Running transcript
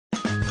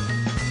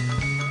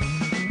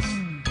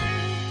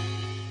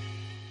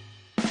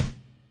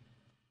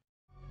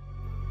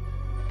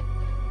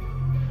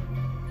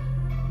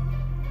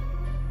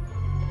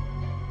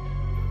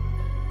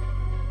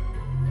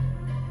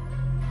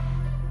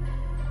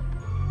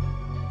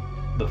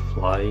the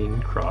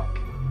Flying Croc.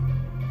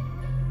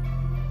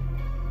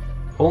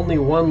 Only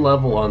one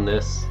level on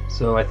this,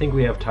 so I think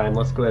we have time.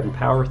 Let's go ahead and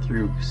power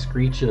through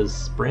Screech's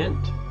sprint.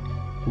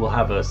 We'll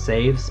have a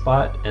save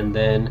spot, and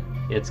then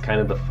it's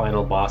kind of the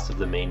final boss of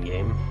the main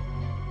game.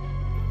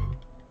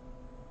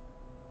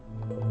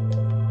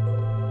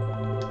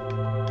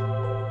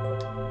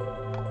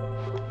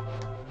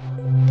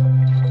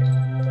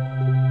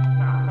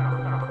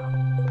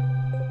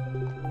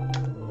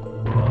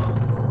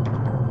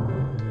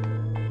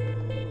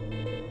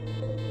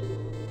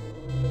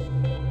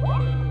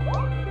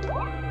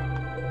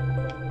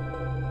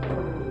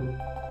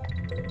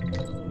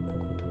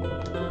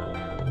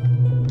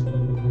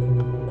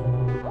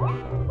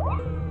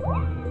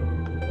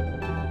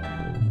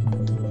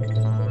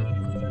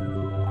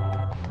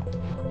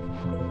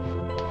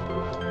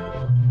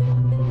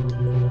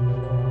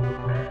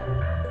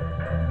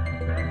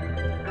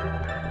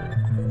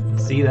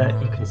 See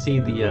that? You can see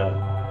the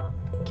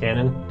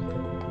cannon.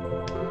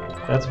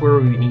 That's where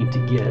we need to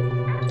get.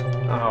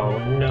 Oh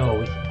no,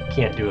 we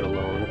can't do it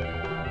alone.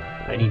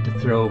 I need to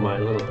throw my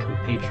little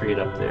compatriot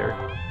up there.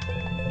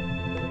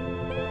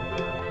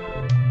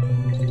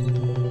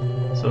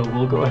 So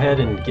we'll go ahead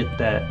and get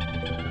that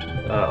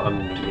on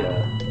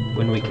the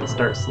when we can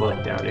start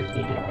select out if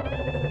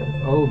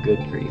needed. Oh,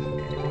 good grief.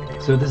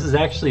 So this is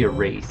actually a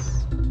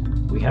race.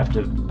 We have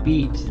to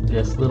beat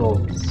this little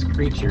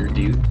Screecher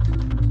dude.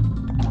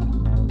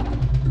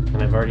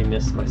 And I've already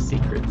missed my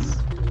secrets.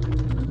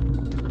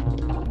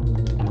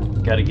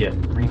 Gotta get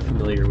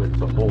re-familiar with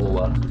the whole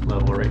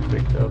level right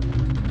quick though.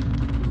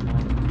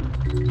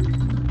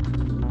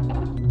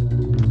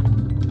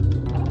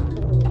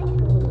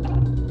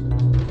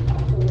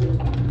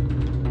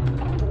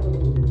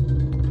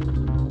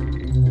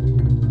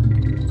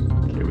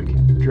 Okay, we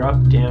can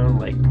drop down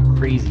like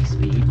crazy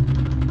speed.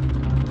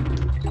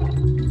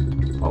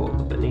 Follow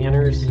the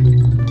bananas.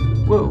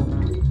 Whoa!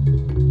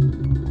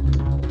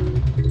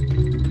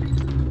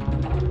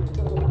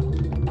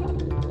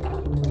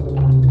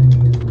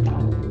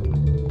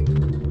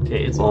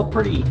 It's all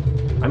pretty,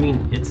 I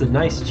mean, it's a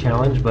nice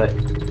challenge, but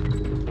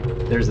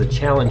there's a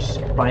challenge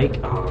spike,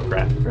 oh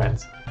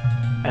rats,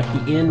 at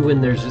the end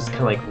when there's just kind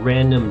of like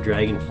random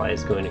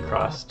dragonflies going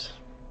across.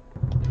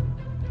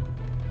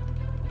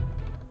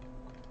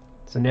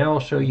 So now I'll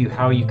show you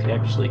how you can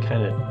actually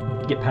kind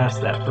of get past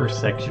that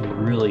first section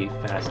really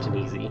fast and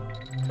easy.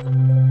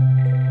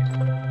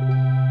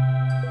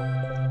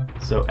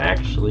 So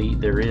actually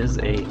there is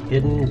a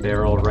hidden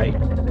barrel right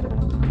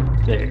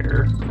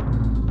there.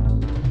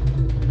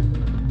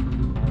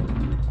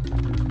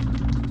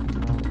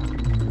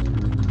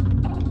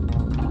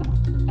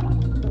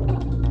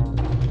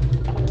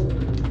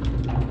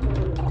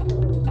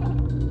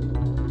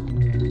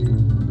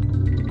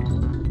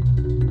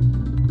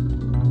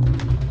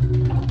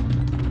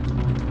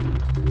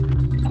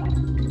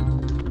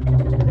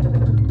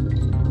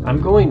 I'm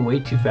going way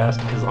too fast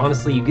because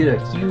honestly you get a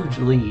huge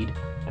lead,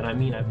 and I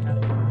mean I've had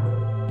it.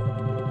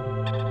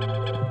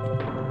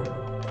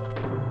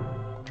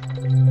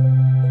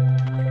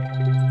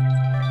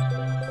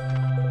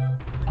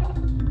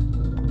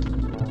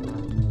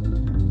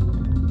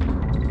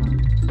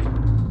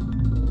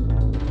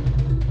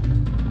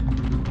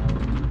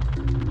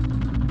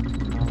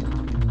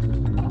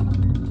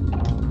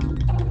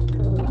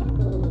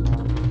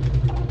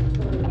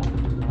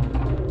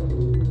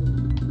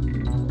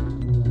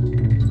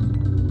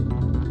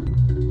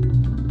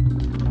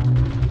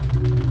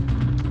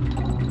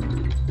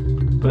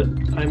 But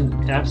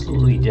I'm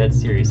absolutely dead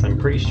serious. I'm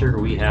pretty sure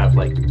we have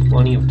like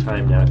plenty of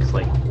time now because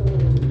like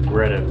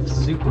we're at a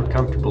super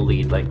comfortable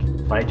lead. Like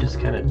if I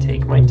just kind of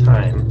take my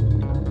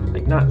time,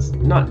 like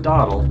not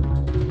dawdle,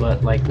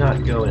 but like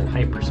not go in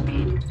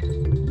hyperspeed,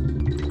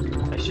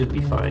 I should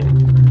be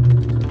fine.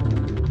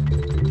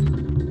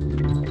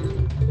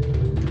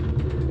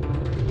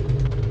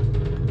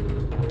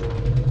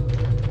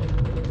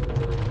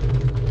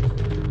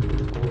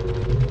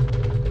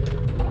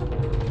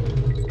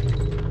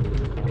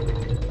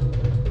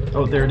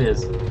 Oh, there it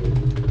is.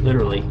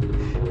 Literally.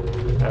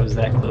 I was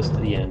that close to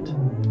the end.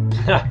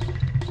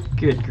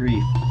 Good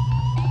grief.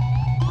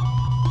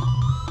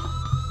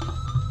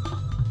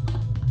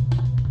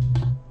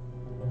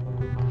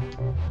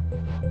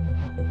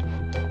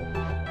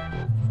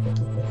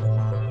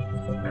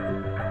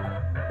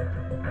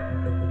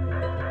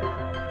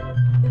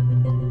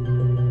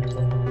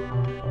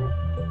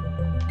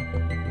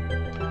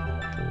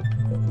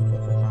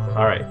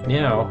 Alright,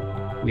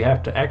 now we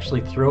have to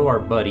actually throw our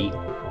buddy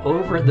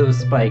over those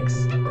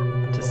spikes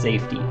to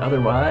safety.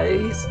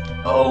 Otherwise,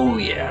 oh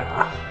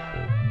yeah.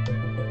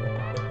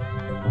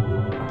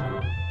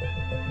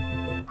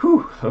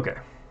 Whew, okay.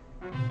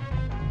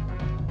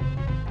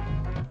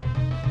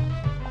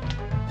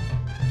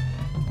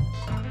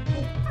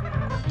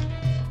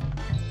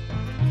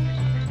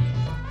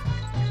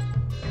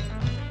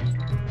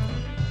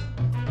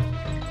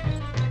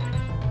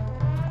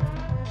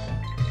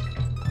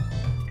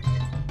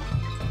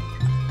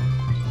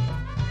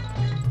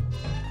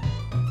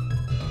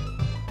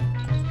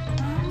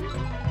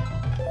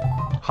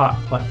 hot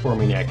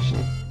platforming action.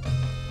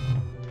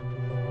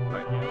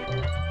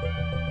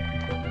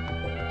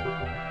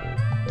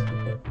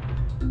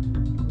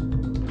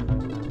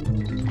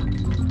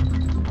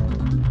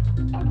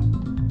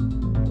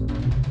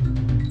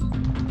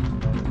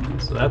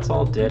 So that's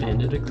all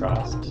dead-ended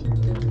across.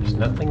 There's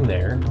nothing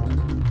there.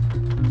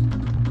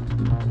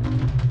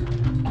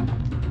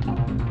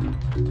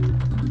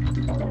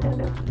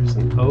 There's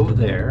an O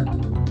there.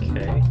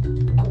 Okay.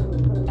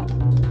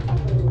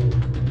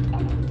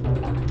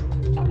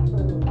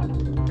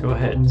 Go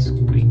ahead,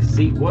 Squeak.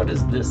 See, what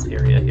is this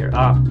area here?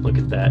 Ah, look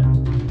at that.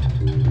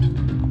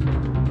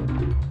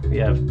 We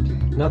have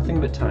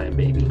nothing but time,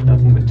 baby.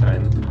 Nothing but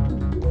time.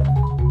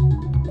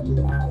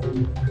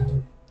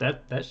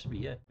 That should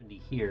be it.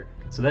 Here.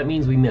 So that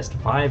means we missed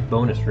 5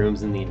 bonus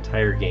rooms in the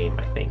entire game,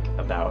 I think,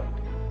 about.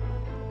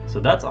 So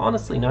that's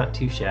honestly not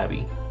too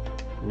shabby.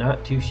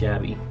 Not too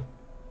shabby.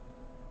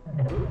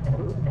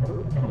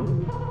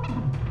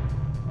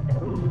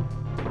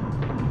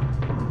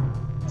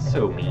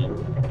 So mean.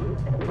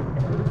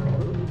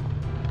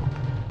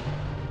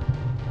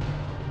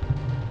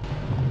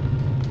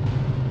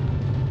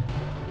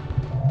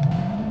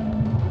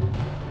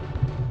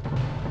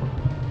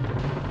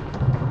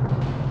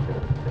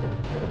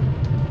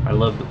 I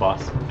love the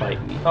boss fight.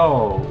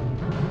 Oh!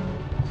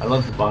 I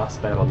love the boss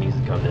battle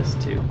music on this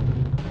too.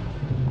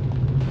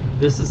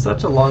 This is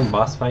such a long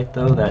boss fight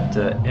though that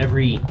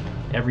every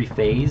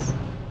phase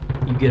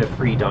you get a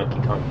free Donkey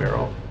Kong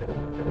barrel.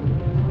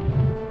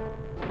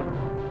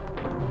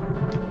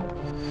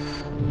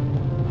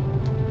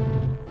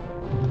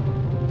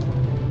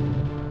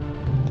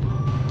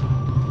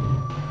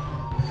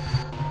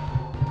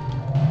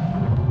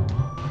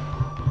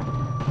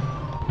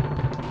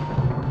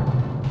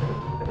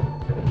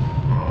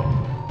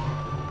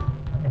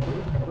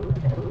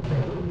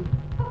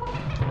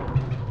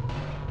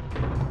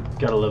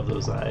 Gotta love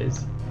those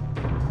eyes.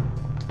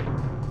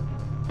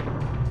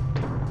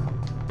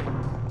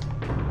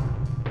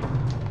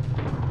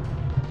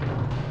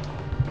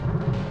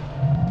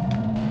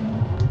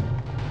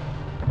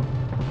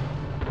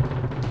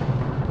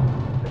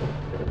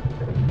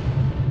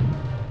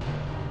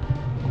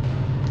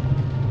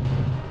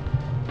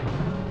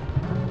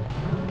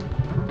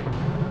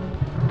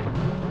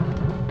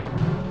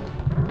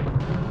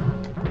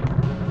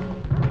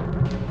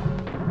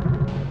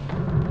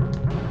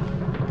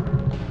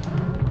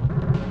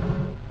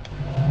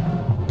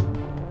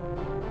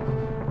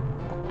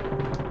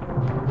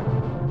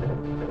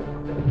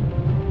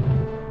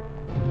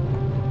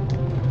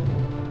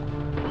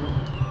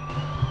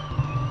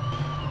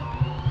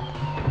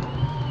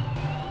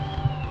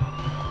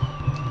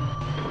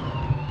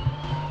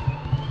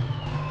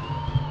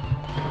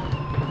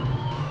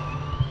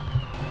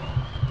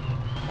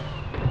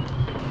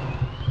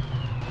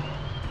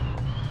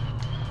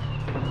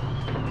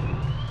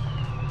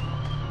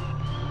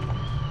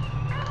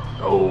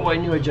 Oh, I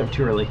knew I jumped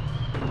too early.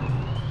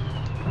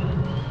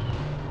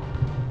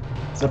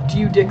 It's up to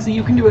you, Dixie.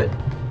 You can do it.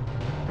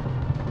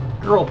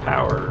 Girl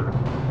power.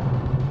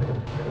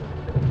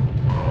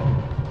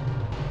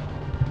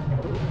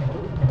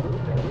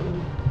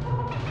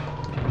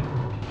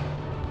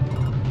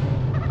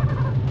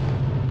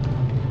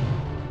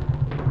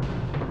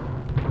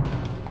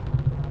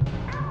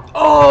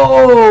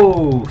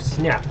 Oh,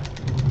 snap.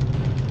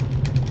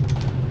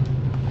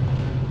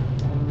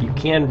 You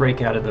can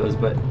break out of those,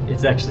 but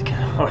it's actually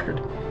kind of hard.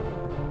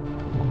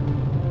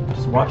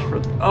 Just watch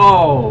for...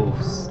 Oh,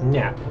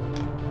 snap.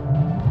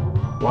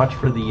 Watch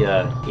for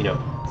the, you know,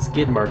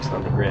 skid marks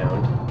on the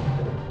ground.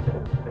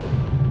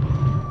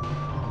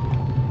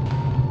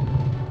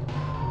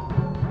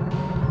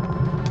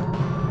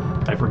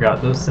 I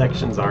forgot, those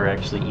sections are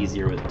actually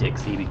easier with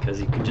Dixie because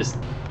you can just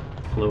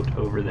float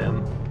over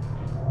them.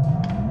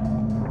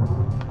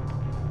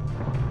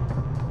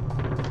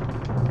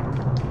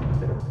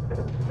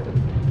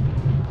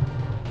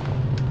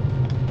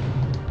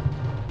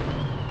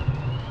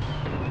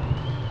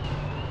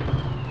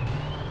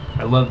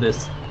 I love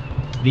this.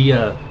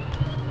 The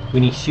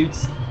when he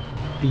shoots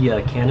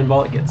the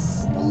cannonball, it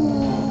gets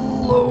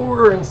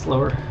slower and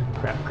slower.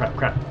 Crap, crap,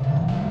 crap.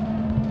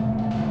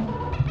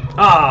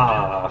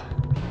 Ah!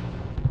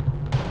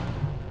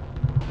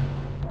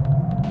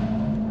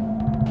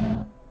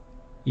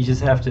 You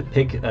just have to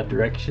pick a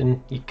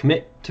direction. You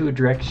commit to a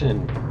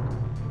direction.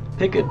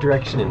 Pick a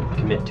direction and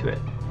commit to it.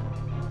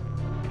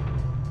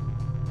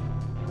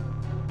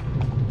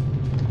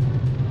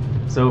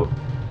 So,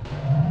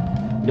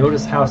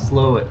 notice how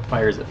slow it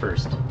fires at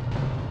first.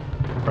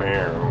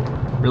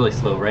 Really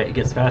slow, right? It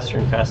gets faster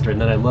and faster, and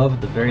then I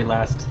love the very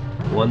last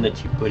one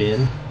that you put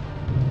in.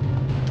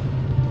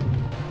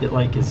 It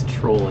like is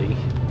trolly.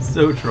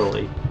 So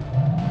trolly.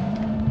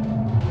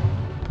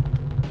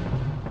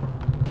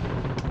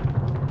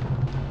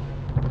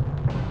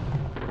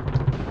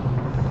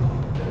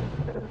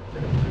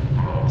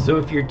 So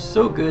if you're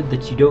so good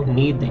that you don't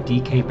need the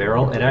DK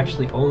barrel, it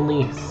actually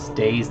only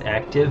stays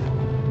active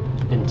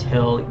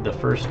until the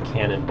first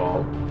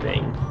cannonball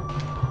thing.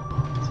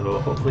 So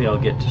hopefully I'll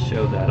get to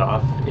show that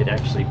off. It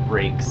actually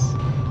breaks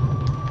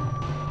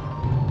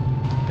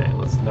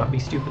let's not be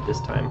stupid this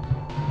time.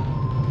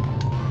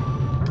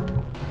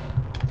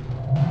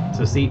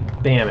 So see,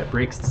 bam, it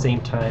breaks the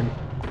same time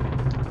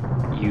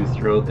you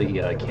throw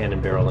the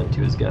cannon barrel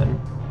into his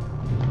gun.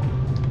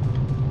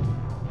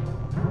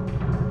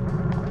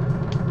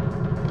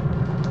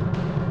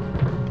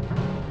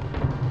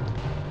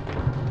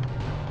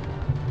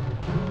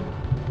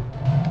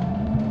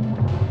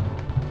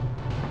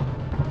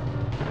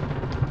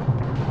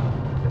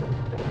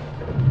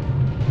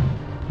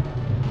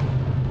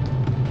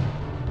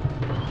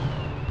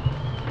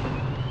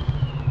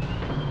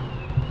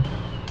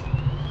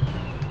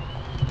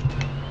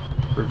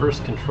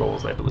 Reverse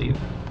controls, I believe.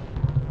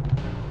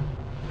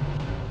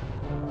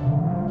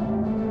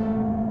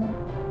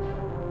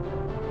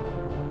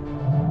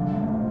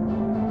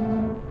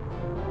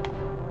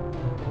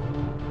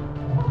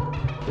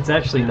 It's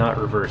actually not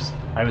reverse.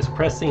 I was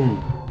pressing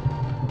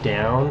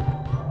down,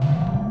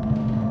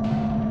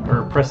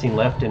 or pressing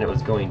left and it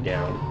was going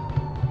down.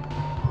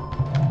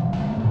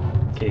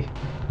 Okay,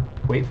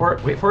 wait for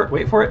it, wait for it,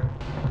 wait for it.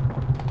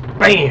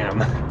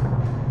 Bam!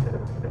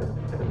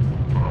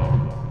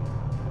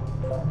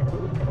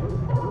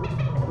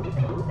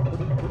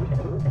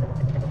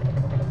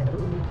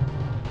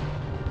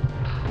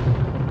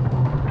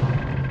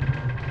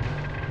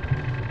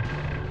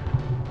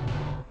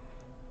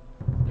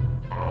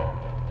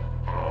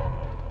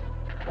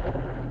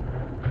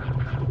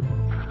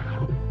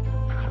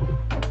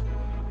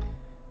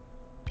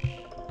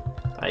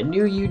 I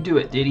knew you'd do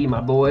it, Diddy,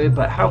 my boy,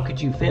 but how could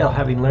you fail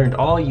having learned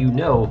all you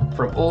know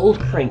from old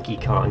Cranky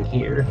Kong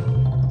here?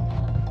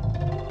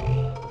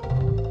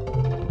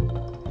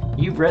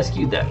 You've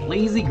rescued that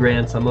lazy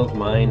grandson of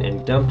mine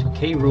and dumped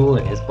K.Rool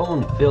in his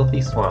own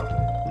filthy swamp.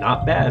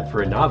 Not bad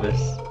for a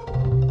novice.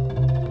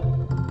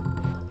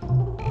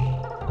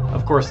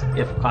 Of course,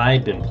 if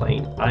I'd been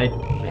playing, I'd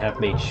have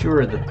made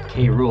sure that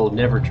K.Rool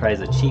never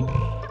tries a cheap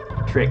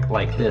trick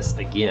like this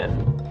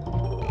again.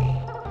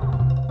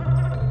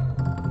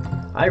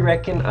 I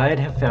reckon I'd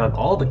have found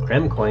all the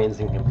Krem coins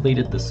and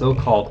completed the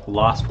so-called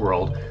Lost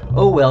World.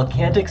 Oh well,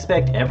 can't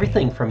expect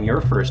everything from your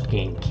first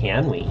game,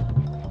 can we?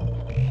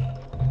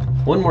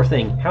 One more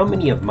thing, how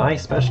many of my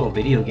special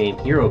video game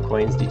hero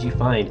coins did you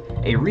find?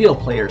 A real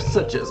player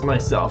such as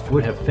myself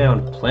would have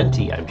found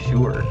plenty, I'm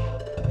sure.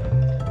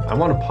 I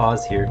want to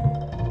pause here.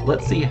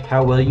 Let's see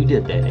how well you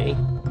did then, eh?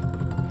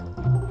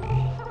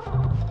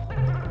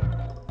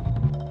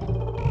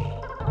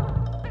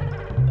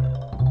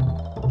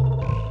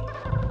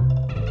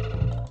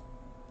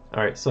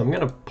 Alright, so I'm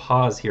going to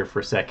pause here for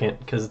a second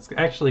because it's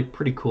actually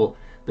pretty cool.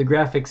 The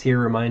graphics here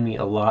remind me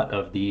a lot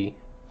of the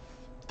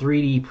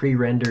 3D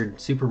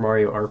pre-rendered Super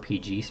Mario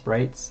RPG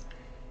sprites,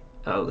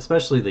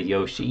 especially the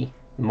Yoshi.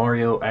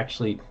 Mario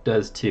actually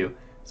does too.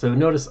 So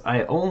notice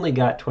I only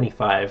got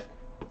 25.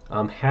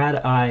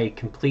 Had I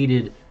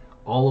completed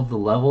all of the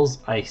levels,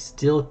 I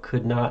still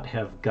could not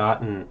have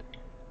gotten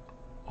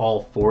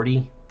all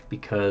 40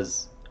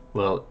 because,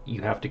 well,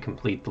 you have to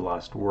complete the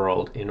Lost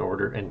World in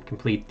order and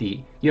complete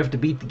the... You have to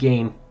beat the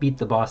game, beat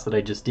the boss that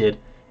I just did,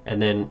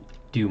 and then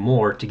do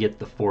more to get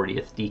the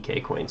 40th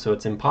DK coin. So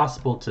it's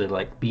impossible to,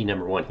 like, be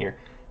number one here.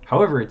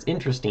 However, it's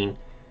interesting.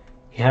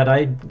 Had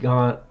I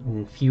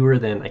gotten fewer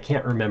than, I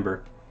can't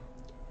remember,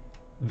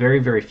 very,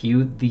 very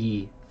few,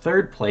 the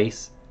third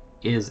place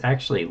is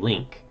actually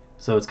Link.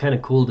 So it's kind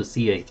of cool to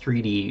see a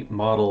 3D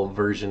model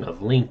version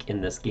of Link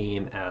in this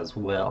game as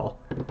well.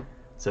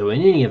 So in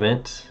any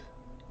event,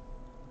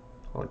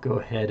 I'll go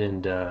ahead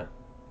and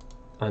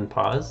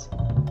unpause.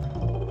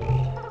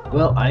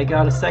 Well, I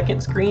got a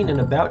second screen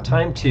and about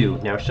time too.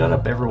 Now shut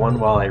up everyone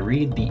while I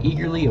read the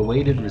eagerly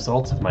awaited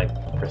results of my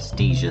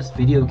prestigious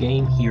Video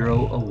Game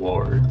Hero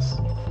Awards.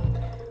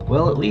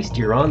 Well, at least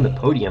you're on the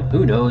podium.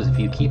 Who knows, if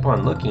you keep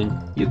on looking,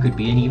 you could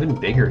be an even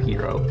bigger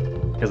hero.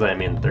 Because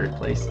I'm in third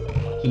place.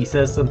 He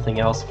says something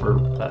else for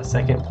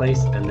second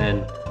place, and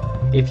then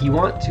if you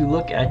want to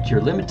look at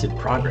your limited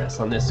progress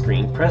on this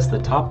screen, press the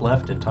top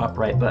left and top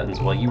right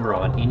buttons while you are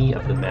on any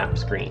of the map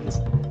screens.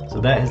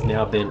 So that has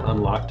now been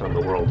unlocked on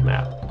the world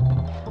map.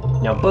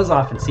 Now buzz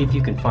off and see if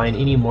you can find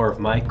any more of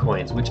my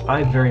coins, which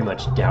I very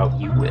much doubt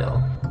you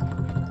will.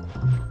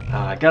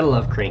 Gotta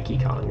love Cranky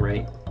Kong,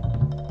 right?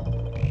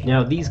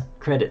 Now these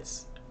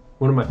credits,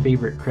 one of my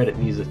favorite credit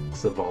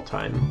musics of all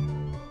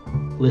time.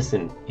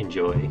 Listen,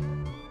 enjoy.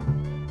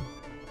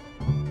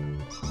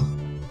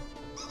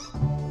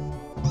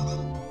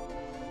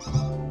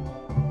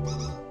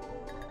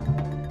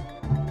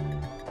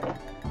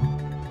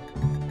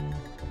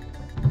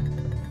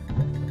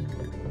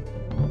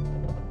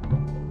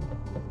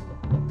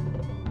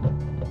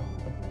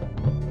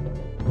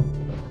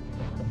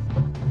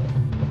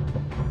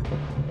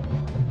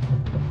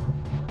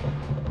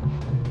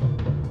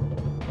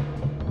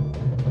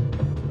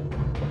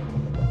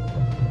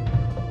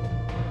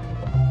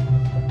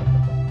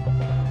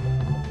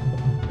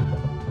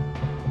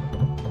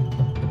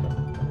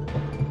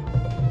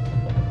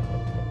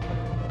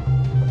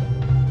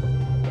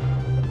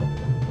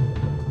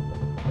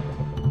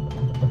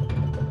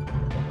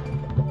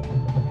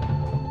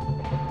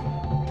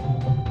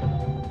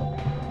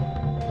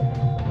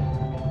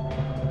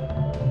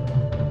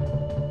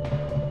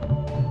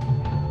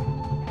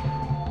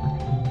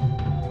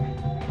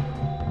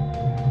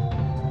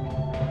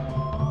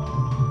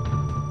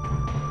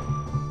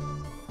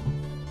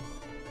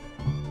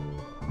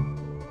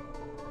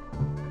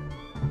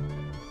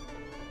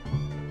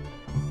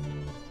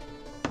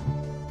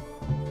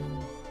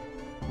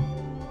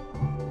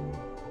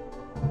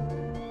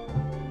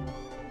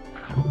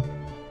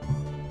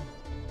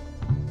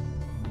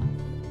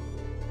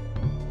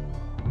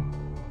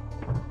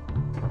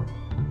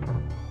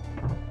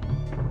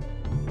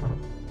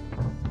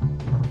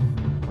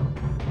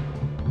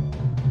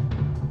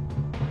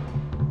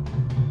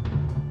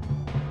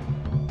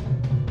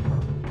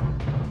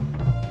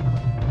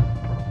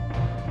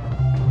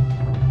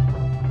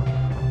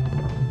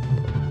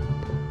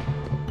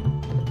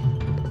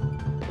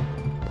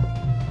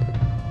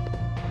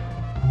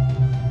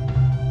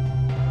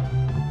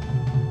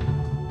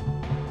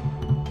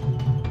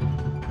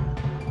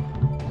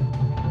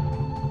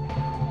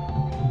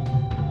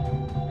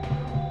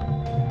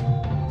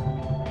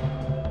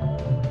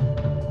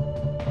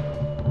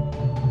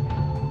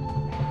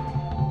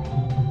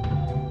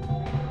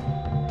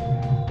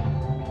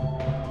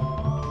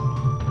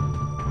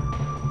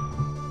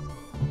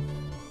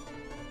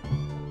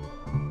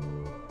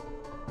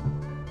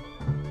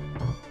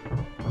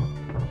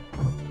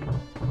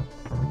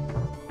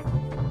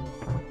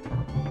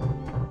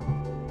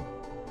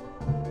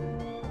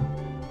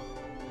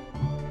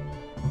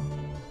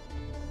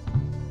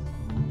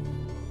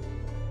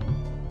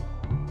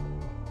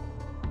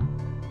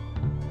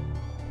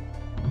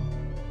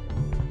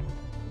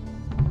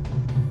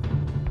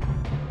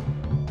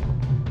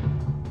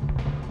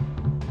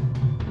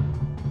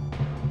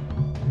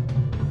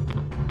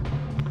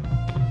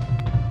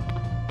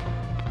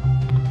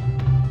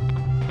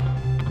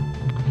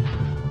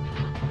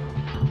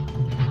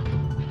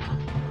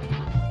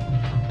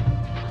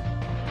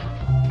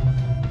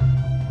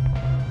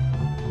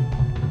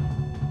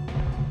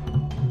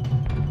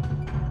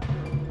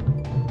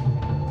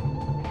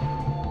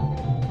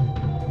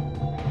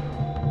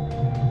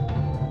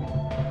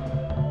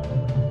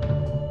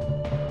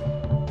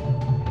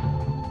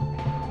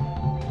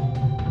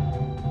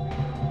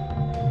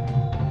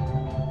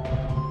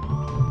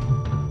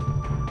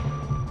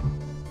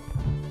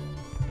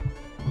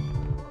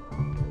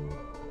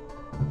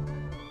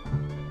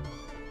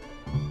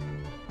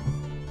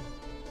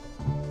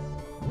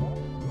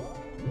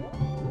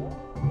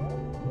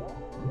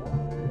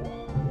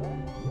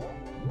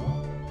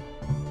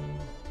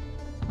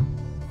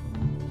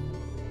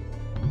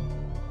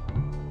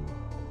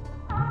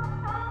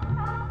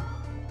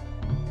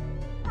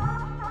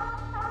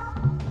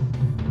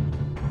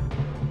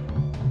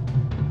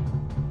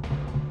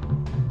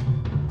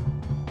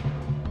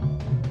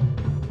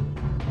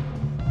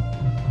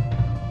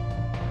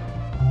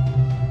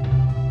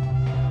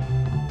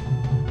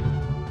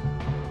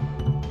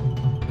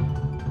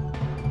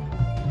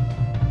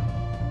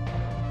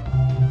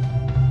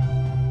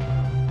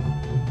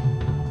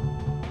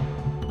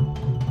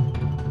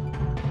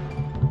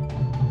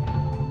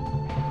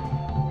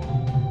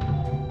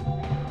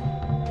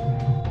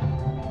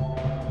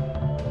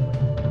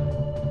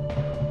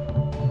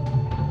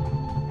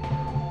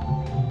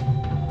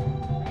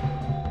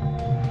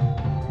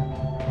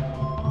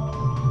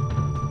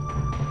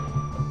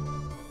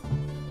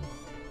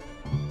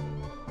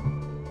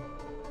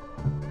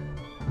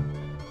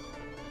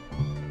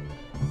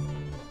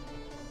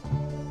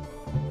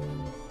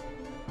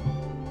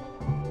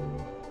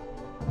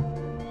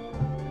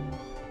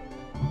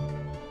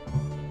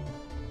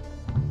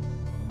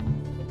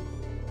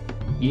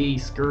 Ye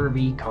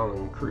Scurvy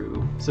Kong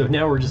crew. So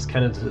now we're just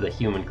kind of to the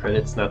human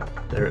credits, not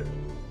that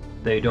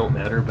they don't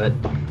matter, but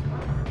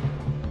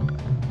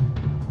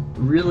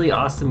really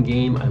awesome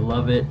game, I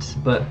love it,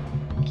 but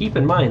keep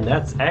in mind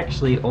that's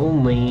actually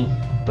only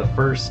the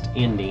first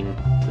ending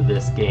to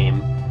this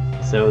game,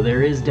 so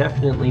there is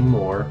definitely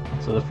more.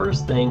 So the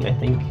first thing I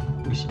think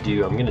we should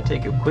do, I'm going to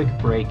take a quick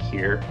break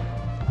here,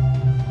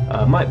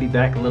 might be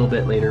back a little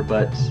bit later,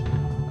 but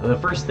the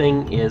first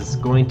thing is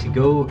going to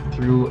go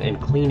through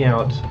and clean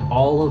out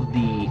all of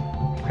the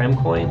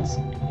Krem coins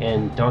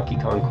and Donkey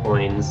Kong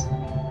coins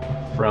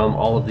from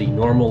all of the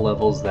normal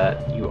levels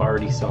that you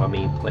already saw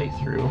me play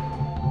through.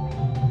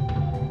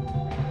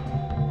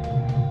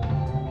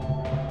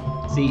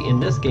 See,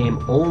 in this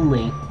game,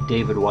 only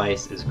David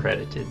Weiss is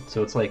credited,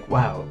 so it's like,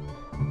 wow,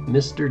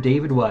 Mr.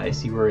 David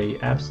Weiss, you were an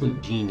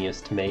absolute genius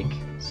to make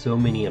so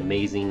many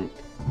amazing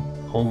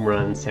home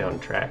run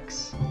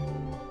soundtracks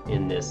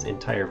in this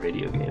entire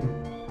video game.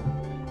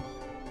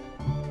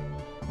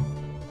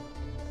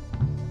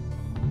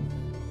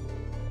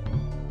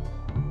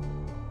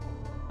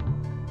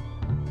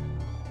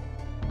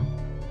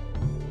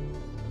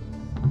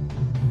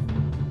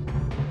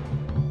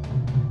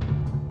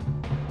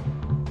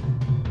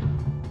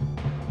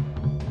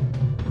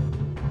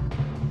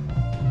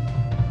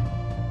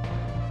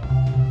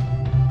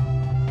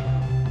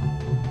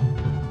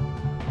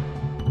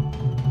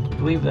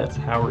 I believe that's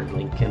Howard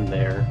Lincoln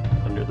there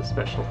under the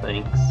special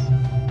thanks.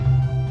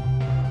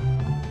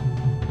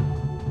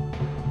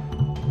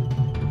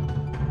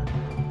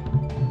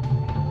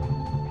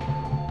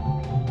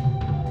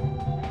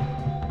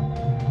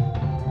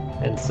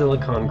 And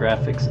Silicon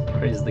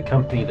Graphics is the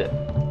company that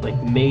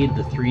like made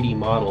the 3D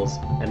models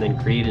and then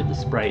created the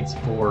sprites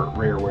for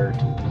Rareware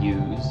to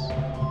use.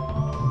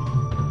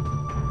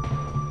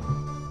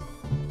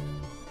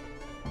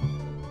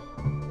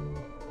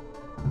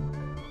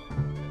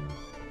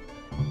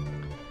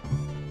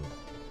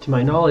 To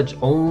my knowledge,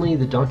 only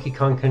the Donkey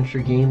Kong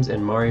Country games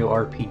and Mario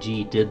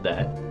RPG did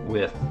that,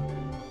 with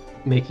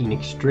making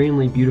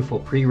extremely beautiful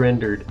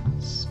pre-rendered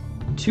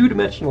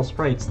two-dimensional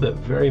sprites that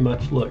very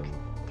much look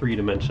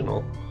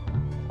three-dimensional.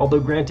 Although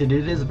granted,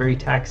 it is very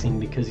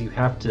taxing because you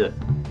have to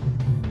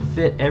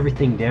fit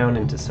everything down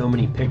into so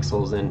many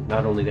pixels, and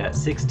not only that,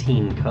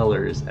 16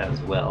 colors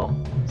as well.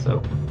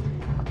 So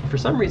for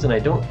some reason I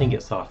don't think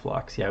it soft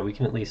locks. Yeah, we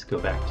can at least go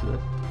back to the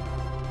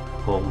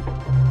home.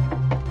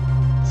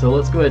 So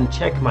let's go ahead and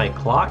check my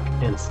clock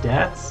and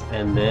stats,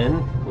 and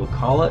then we'll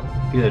call it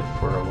good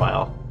for a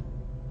while.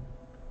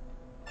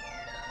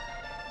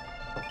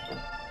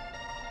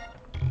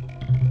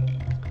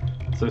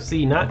 So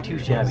see, not too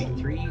shabby.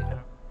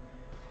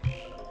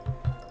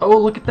 Oh,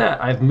 look at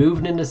that! I've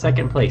moved into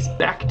second place.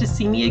 Back to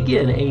see me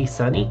again, eh,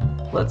 Sonny?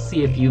 Let's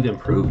see if you've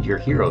improved your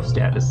hero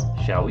status,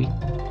 shall we?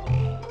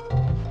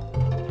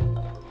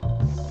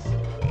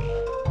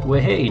 Well,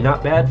 hey,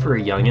 not bad for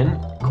a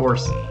youngin'. Of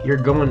course, you're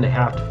going to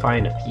have to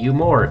find a few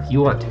more if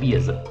you want to be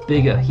as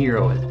big a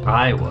hero as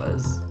I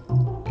was.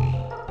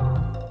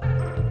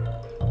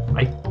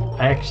 I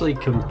actually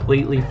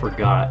completely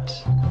forgot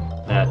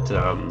that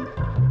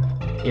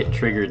it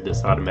triggered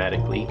this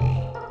automatically.